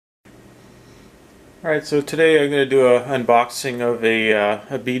Alright, so today I'm going to do an unboxing of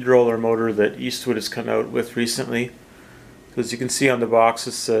a bead roller motor that Eastwood has come out with recently. So as you can see on the box,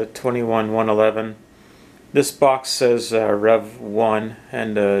 it's a 21111. This box says Rev 1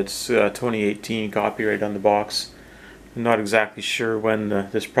 and it's 2018 copyright on the box. I'm not exactly sure when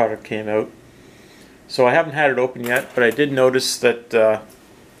this product came out. So I haven't had it open yet, but I did notice that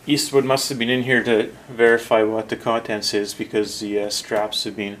Eastwood must have been in here to verify what the contents is because the straps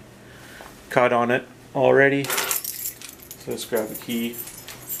have been cut on it already. So let's grab a key,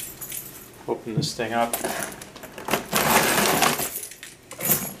 open this thing up.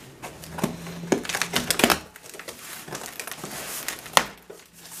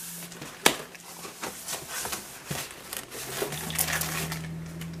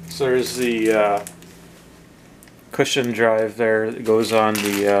 So there's the cushion drive there that goes on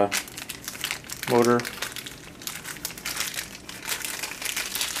the motor.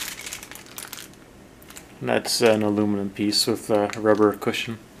 And that's an aluminum piece with a rubber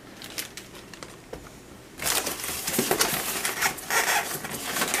cushion.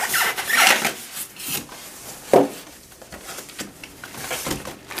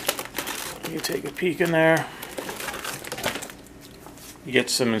 You take a peek in there. You get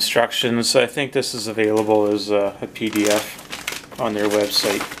some instructions. I think this is available as a PDF on their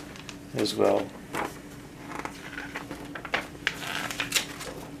website as well.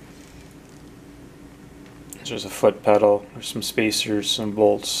 There's a foot pedal, there's some spacers, some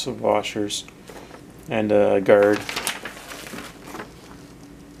bolts, some washers, and a guard.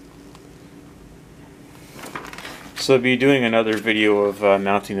 So I'll be doing another video of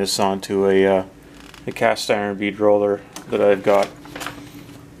mounting this onto a cast iron bead roller that I've got.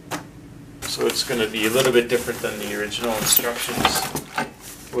 So it's going to be a little bit different than the original instructions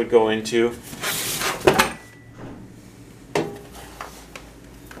would go into.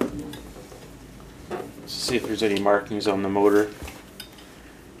 See if there's any markings on the motor,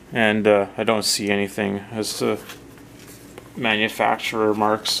 and I don't see anything as to manufacturer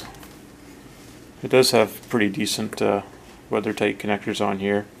marks. It does have pretty decent weather tight connectors on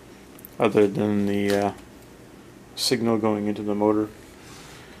here, other than the signal going into the motor.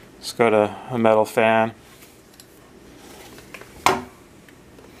 It's got a metal fan.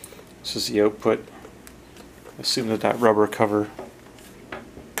 This is the output. I assume that rubber cover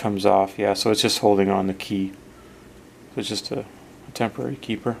comes off. Yeah, so it's just holding on the key. So it's just a temporary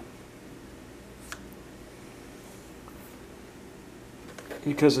keeper.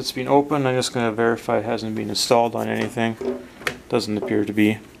 Because it's been open, I'm just going to verify it hasn't been installed on anything. Doesn't appear to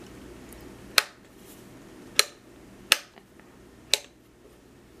be.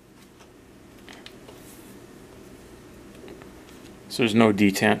 So there's no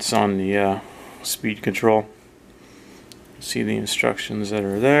detents on the speed control. See the instructions that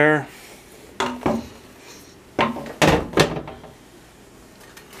are there.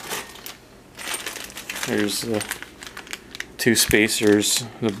 There's the two spacers,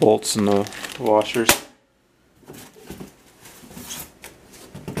 the bolts and the washers,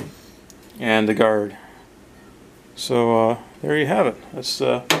 and the guard. So there you have it. That's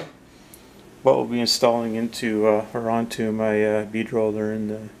what we'll be installing into or onto my bead roller in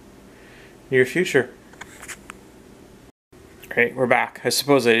the near future. Alright, we're back. I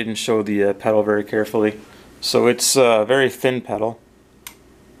suppose I didn't show the pedal very carefully. So it's a very thin pedal.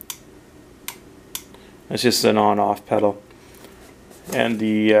 It's just an on-off pedal. And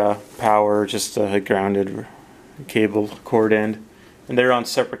the power, just a grounded cable cord end. And they're on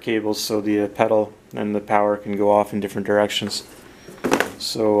separate cables, so the pedal and the power can go off in different directions.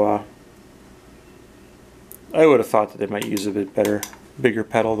 So I would have thought that they might use a bit bigger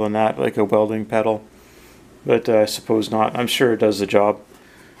pedal than that, like a welding pedal. But I suppose not. I'm sure it does the job.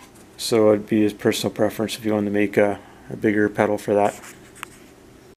 So it'd be his personal preference if you want to make a bigger pedal for that.